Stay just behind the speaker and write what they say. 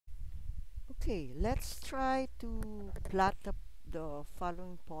Okay, let's try to plot the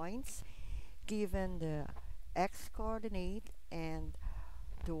following points given the x coordinate and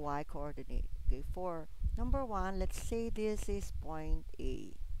the y coordinate. Okay, for number one, let's say this is point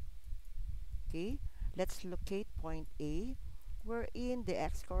A. Okay, let's locate point A, wherein the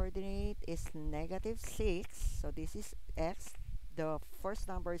x coordinate is negative 6. So this is x. The first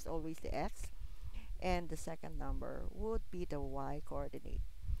number is always the x, and the second number would be the y coordinate.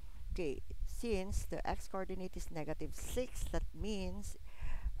 Okay, since the x coordinate is negative 6, that means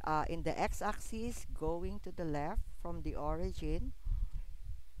in the x-axis going to the left from the origin,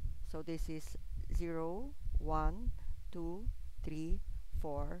 so this is 0, 1, 2, 3,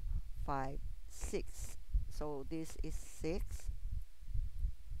 4, 5, 6. So this is 6.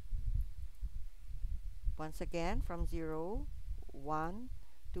 Once again, from 0, 1,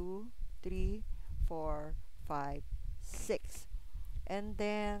 2, 3, 4, 5, 6. And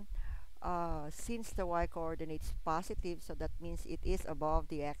then since the y coordinate is positive, so that means it is above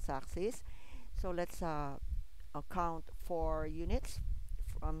the x-axis. So let's count 4 units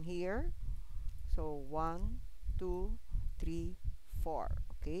from here. So 1, 2, 3, 4.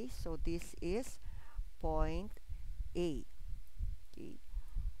 Okay, so this is point A. Okay,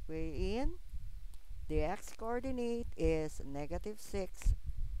 wherein the x coordinate is negative 6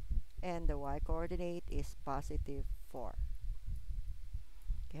 and the y coordinate is positive 4.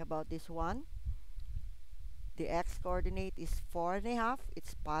 Okay, how about this one? The x coordinate is 4.5.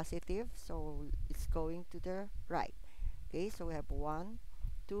 It's positive, so it's going to the right. Okay, so we have 1,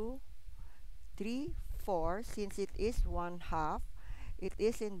 2, 3, 4. Since it is 1/2, it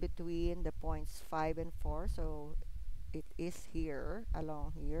is in between the points 5 and 4, so it is here,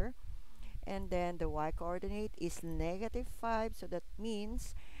 along here. And then the y coordinate is negative 5, so that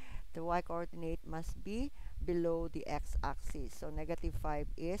means the y coordinate must be below the x-axis. So negative 5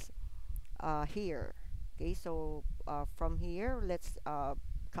 is here. Okay, so from here, let's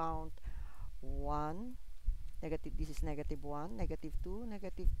count 1, negative, this is negative 1, negative 2,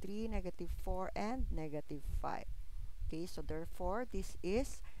 negative 3, negative 4, and negative 5. Okay, so therefore, this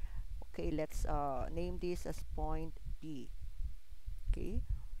is, okay, let's name this as point B. Okay,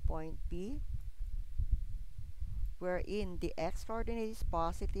 point B, wherein the x coordinate is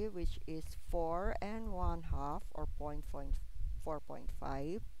positive, which is 4 and 1/2, or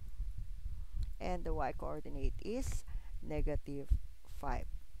 4.5, and the y coordinate is negative 5.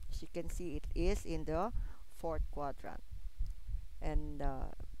 As you can see, it is in the fourth quadrant, and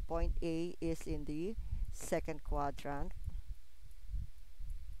point A is in the second quadrant.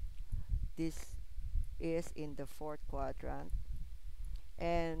 This is in the fourth quadrant,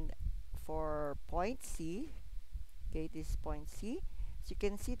 and for point C, okay, this is point C. As you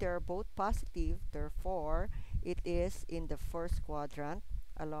can see, they're both positive, therefore it is in the first quadrant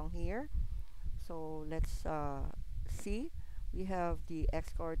along here. So let's see. We have the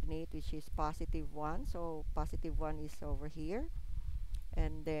x coordinate, which is positive 1, so positive 1 is over here,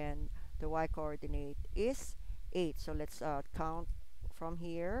 and then the y coordinate is 8. So let's count from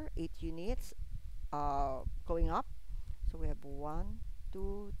here 8 units going up. So we have 1,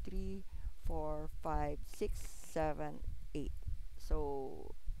 2, 3, 4, 5, 6, 7, 8.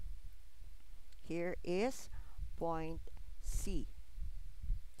 So here is point C.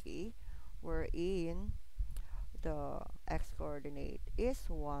 Okay, wherein the x coordinate is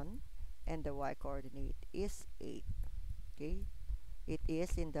 1 and the y coordinate is 8. Okay, it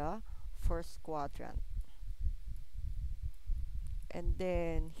is in the first quadrant. And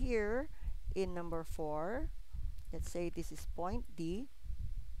then here in number 4, let's say this is point D.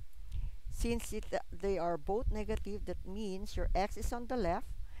 Since they are both negative, that means your x is on the left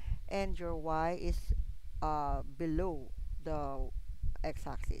and your y is below the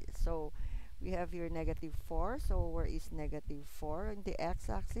x-axis. So we have here negative 4. So where is negative 4 in the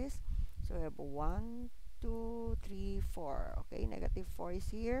x-axis? So we have 1, 2, 3, 4. Okay, negative 4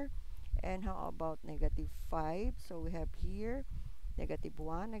 is here. And how about negative 5? So we have here negative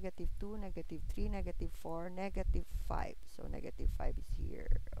 1, negative 2, negative 3, negative 4, negative 5. So negative 5 is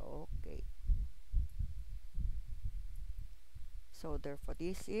here. Okay. So therefore,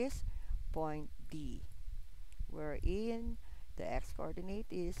 this is point D, wherein the x coordinate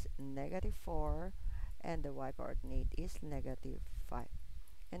is negative 4 and the y coordinate is negative 5.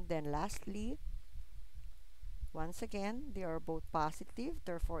 And then lastly, once again, they are both positive,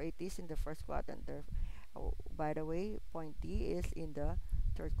 therefore it is in the first quadrant. Oh, by the way, point D is in the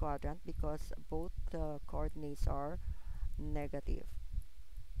third quadrant because both the coordinates are negative.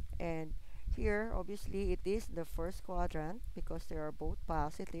 And here, obviously, it is the first quadrant because they are both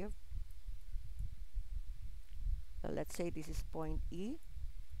positive. Let's say this is point E.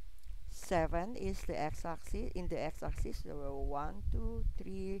 7 is the x-axis. In the x-axis, there were 1, 2,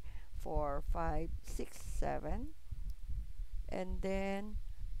 3, 4, 5, 6, 7, and then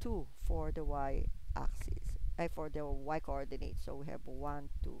 2 for the y-axis, for the y coordinate. So we have 1,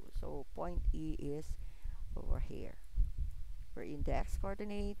 2. So point E is over here, where in the x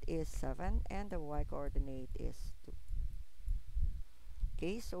coordinate is 7 and the y coordinate is 2.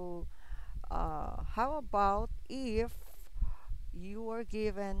 Okay, so how about if you were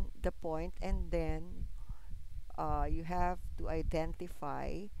given the point and then you have to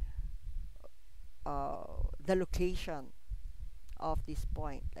identify the location of this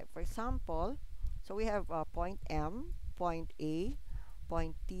point. Like for example, so we have point M, point A,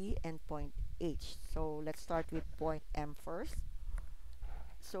 point T, and point H. So let's start with point M first.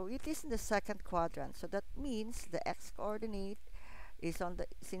 So it is in the second quadrant. So that means the x coordinate is on the,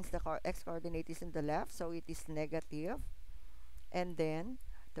 since the x coordinate is in the left, so it is negative, and then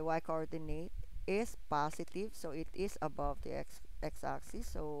the y coordinate is positive, so it is above the x-axis,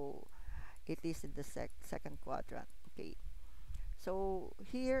 so it is in the second quadrant. Okay, so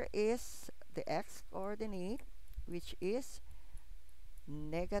here is the x coordinate, which is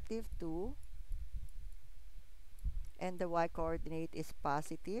 -2, and the y coordinate is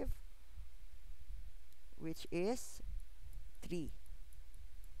positive, which is 3.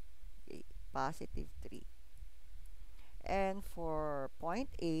 Okay, positive 3. And for point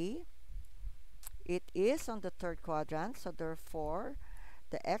A, it is on the third quadrant, so therefore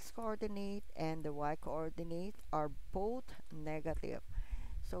the x coordinate and the y coordinate are both negative.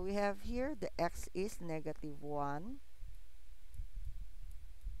 So we have here the x is -1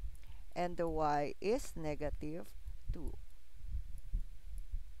 and the y is -2.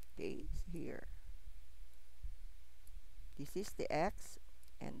 Okay, here. This is the x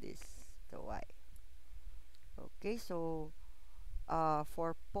and this the y. Okay, so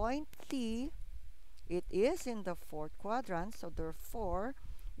for point T, it is in the fourth quadrant, so therefore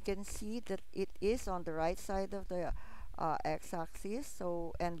you can see that it is on the right side of the x-axis,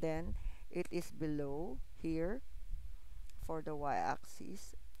 so and then it is below here for the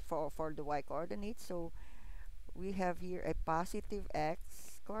y-axis, for the y coordinate. So we have here a positive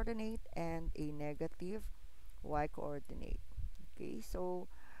x coordinate and a negative y coordinate. Okay, so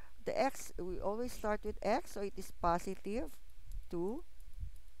the x, we always start with x, so it is positive 2.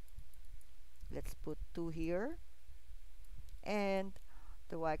 Let's put 2 here, and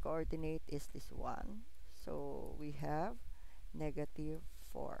the y coordinate is this one, so we have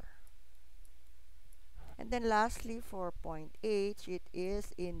 -4. And then lastly, for point H, it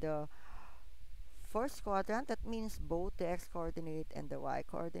is in the first quadrant. That means both the x coordinate and the y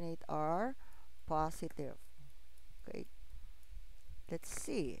coordinate are positive. Okay, let's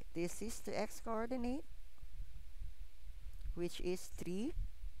see, this is the x coordinate, which is 3,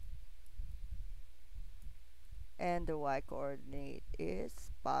 and the y coordinate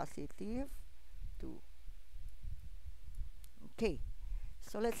is positive 2. Okay,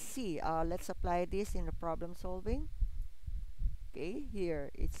 so let's see, let's apply this in the problem solving. Okay,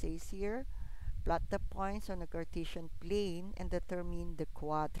 here it says here, plot the points on a Cartesian plane and determine the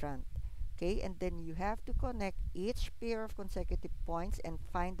quadrant. Okay, and then you have to connect each pair of consecutive points and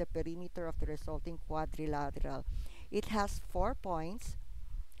find the perimeter of the resulting quadrilateral. It has 4 points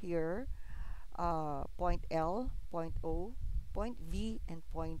here, point L, point O, point V, and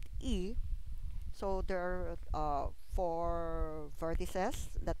point E. So there are 4 vertices.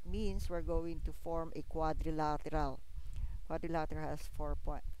 That means we're going to form a quadrilateral. Quadrilateral has 4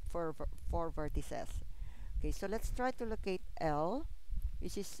 vertices. Okay, so let's try to locate L,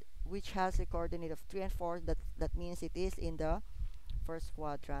 which has a coordinate of 3 and 4. That means it is in the first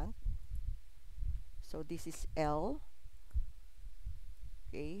quadrant. So this is L.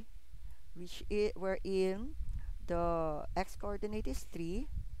 Okay, wherein the x coordinate is 3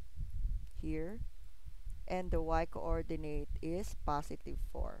 here, and the y coordinate is positive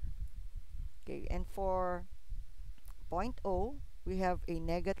 4. Okay, and for point O, we have a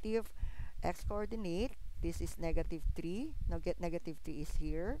negative x coordinate. This is -3. Now get -3 is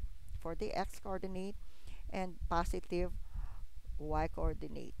here for the x coordinate, and positive y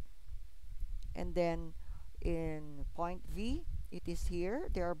coordinate. And then in point V, it is here.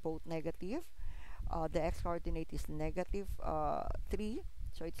 They are both negative. The x coordinate is -3,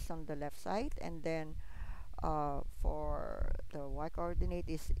 so it's on the left side, and then for the y coordinate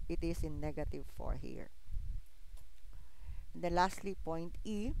it is in -4 here. And then lastly, point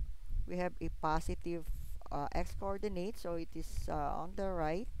E, we have a positive x coordinate, so it is on the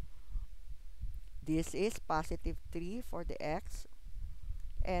right. This is +3 for the x,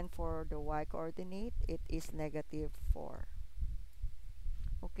 and for the y coordinate it is -4.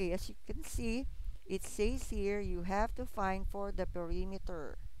 Okay, as you can see, it says here you have to find for the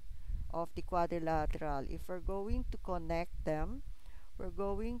perimeter of the quadrilateral. If we're going to connect them, we're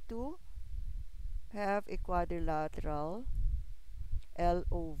going to have a quadrilateral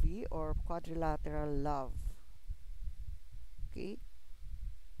LOV, or quadrilateral love. Okay,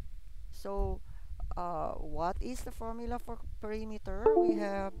 so what is the formula for perimeter? We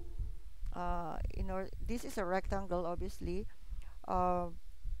have this is a rectangle, obviously. uh,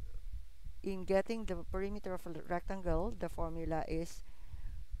 in getting the perimeter of a rectangle, the formula is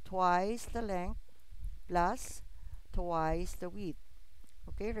twice the length plus twice the width.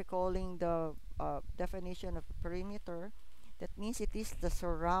 Okay, recalling the definition of perimeter, that means it is the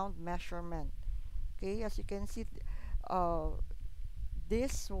surround measurement. Okay, as you can see, uh,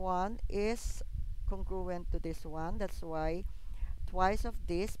 this one is congruent to this one. That's why twice of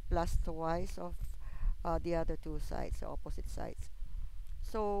this plus twice of the other two sides, the opposite sides.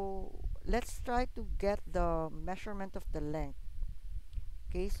 So let's try to get the measurement of the length.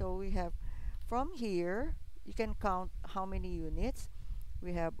 Okay, so we have from here, you can count how many units.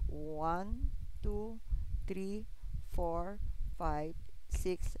 We have 1, 2, 3, 4, 5,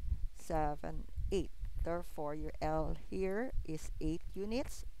 6, 7, 8. Therefore, your L here is 8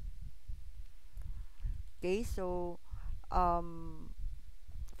 units. Okay, so um,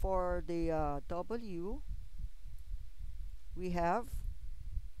 for the W, we have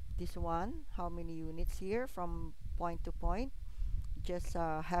this one. How many units here from point to point? Just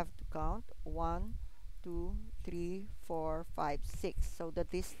have to count 1, 2, 3, 4, 5, 6. So the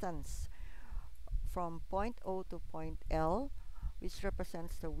distance from point O to point L, which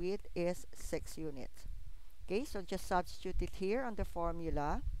represents the width, is 6 units. Okay, so just substitute it here on the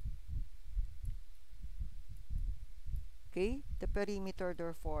formula. Okay, the perimeter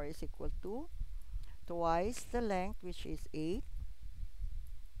therefore is equal to twice the length, which is 8,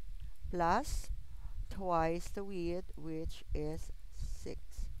 plus twice the width, which is 6.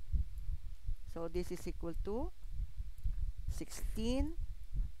 So this is equal to 16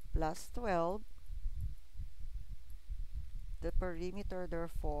 plus 12. The perimeter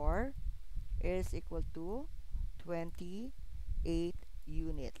therefore is equal to 28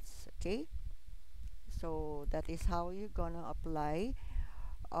 units. Okay, so that is how you're gonna apply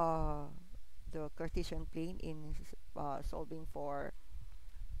uh, the Cartesian plane in solving for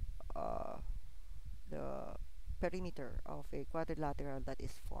uh, the perimeter of a quadrilateral that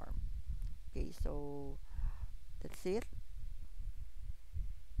is formed. Okay, so that's it.